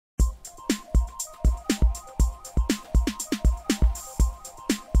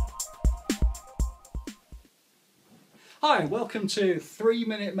Hi, welcome to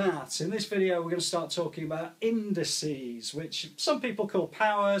 3-Minute Maths. In this video we're going to start talking about indices, which some people call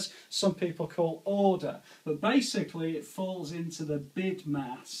powers, some people call order. But basically it falls into the bid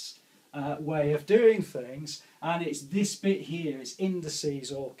maths way of doing things, and it's this bit here, it's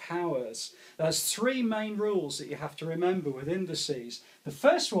indices or powers. There's three main rules that you have to remember with indices. The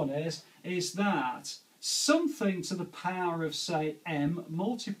first one is that something to the power of, say, m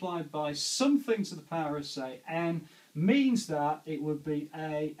multiplied by something to the power of, say, n means that it would be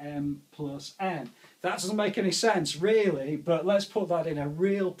am plus n. That doesn't make any sense really, but let's put that in a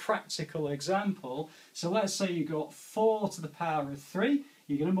real practical example. So let's say you got 4 to the power of 3.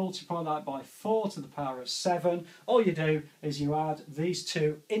 You're going to multiply that by 4 to the power of 7. All you do is you add these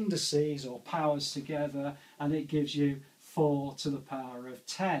two indices or powers together and it gives you 4 to the power of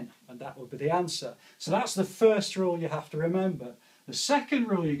 10, and that would be the answer. So that's the first rule you have to remember. The second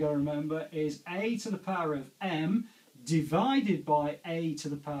rule you've got to remember is a to the power of m divided by a to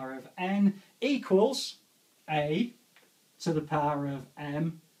the power of n equals a to the power of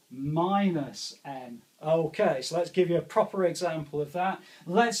m minus n. Okay, so let's give you a proper example of that.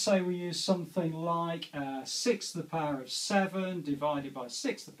 Let's say we use something like 6 to the power of 7 divided by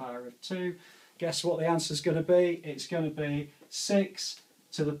 6 to the power of 2. Guess what the answer is going to be? It's going to be 6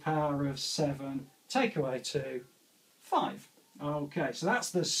 to the power of 7, take away 2, 5. Okay, so that's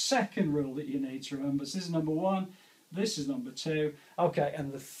the second rule that you need to remember. So this is number 1, this is number 2. Okay,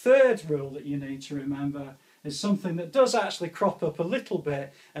 and the third rule that you need to remember is something that does actually crop up a little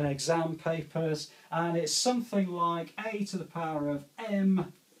bit in exam papers, and it's something like a to the power of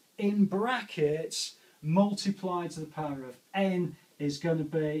m in brackets multiplied to the power of n is going to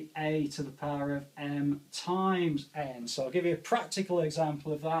be a to the power of m times n. So I'll give you a practical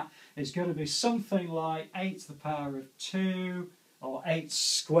example of that. It's going to be something like 8 to the power of 2, or 8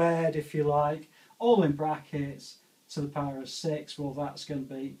 squared if you like, all in brackets, to the power of 6. Well, that's going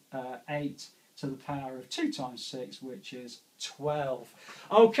to be 8 to the power of 2 times 6, which is 12.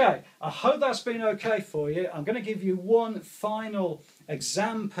 Okay, I hope that's been okay for you. I'm going to give you one final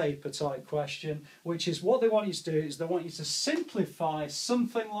exam paper type question, which is what they want you to do is they want you to simplify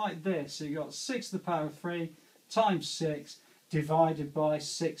something like this. So you've got 6 to the power of 3 times 6 divided by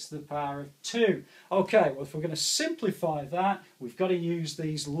 6 to the power of 2. Okay, well, if we're going to simplify that, we've got to use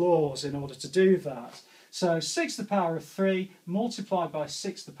these laws in order to do that. So 6 to the power of 3 multiplied by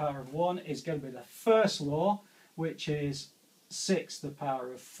 6 to the power of 1 is going to be the first law, which is 6 to the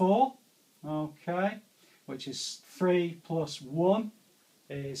power of 4, okay, which is 3 plus 1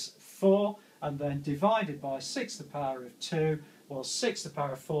 is 4, and then divided by 6 to the power of 2, well, 6 to the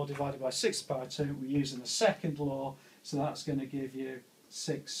power of 4 divided by 6 to the power of 2, we're using the second law, so that's going to give you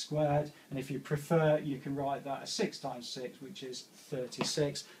 6 squared, and if you prefer you can write that as 6 times 6, which is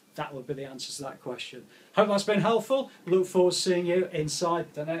 36. That would be the answer to that question. Hope that's been helpful. Look forward to seeing you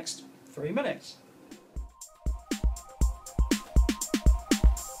inside the next 3 minutes.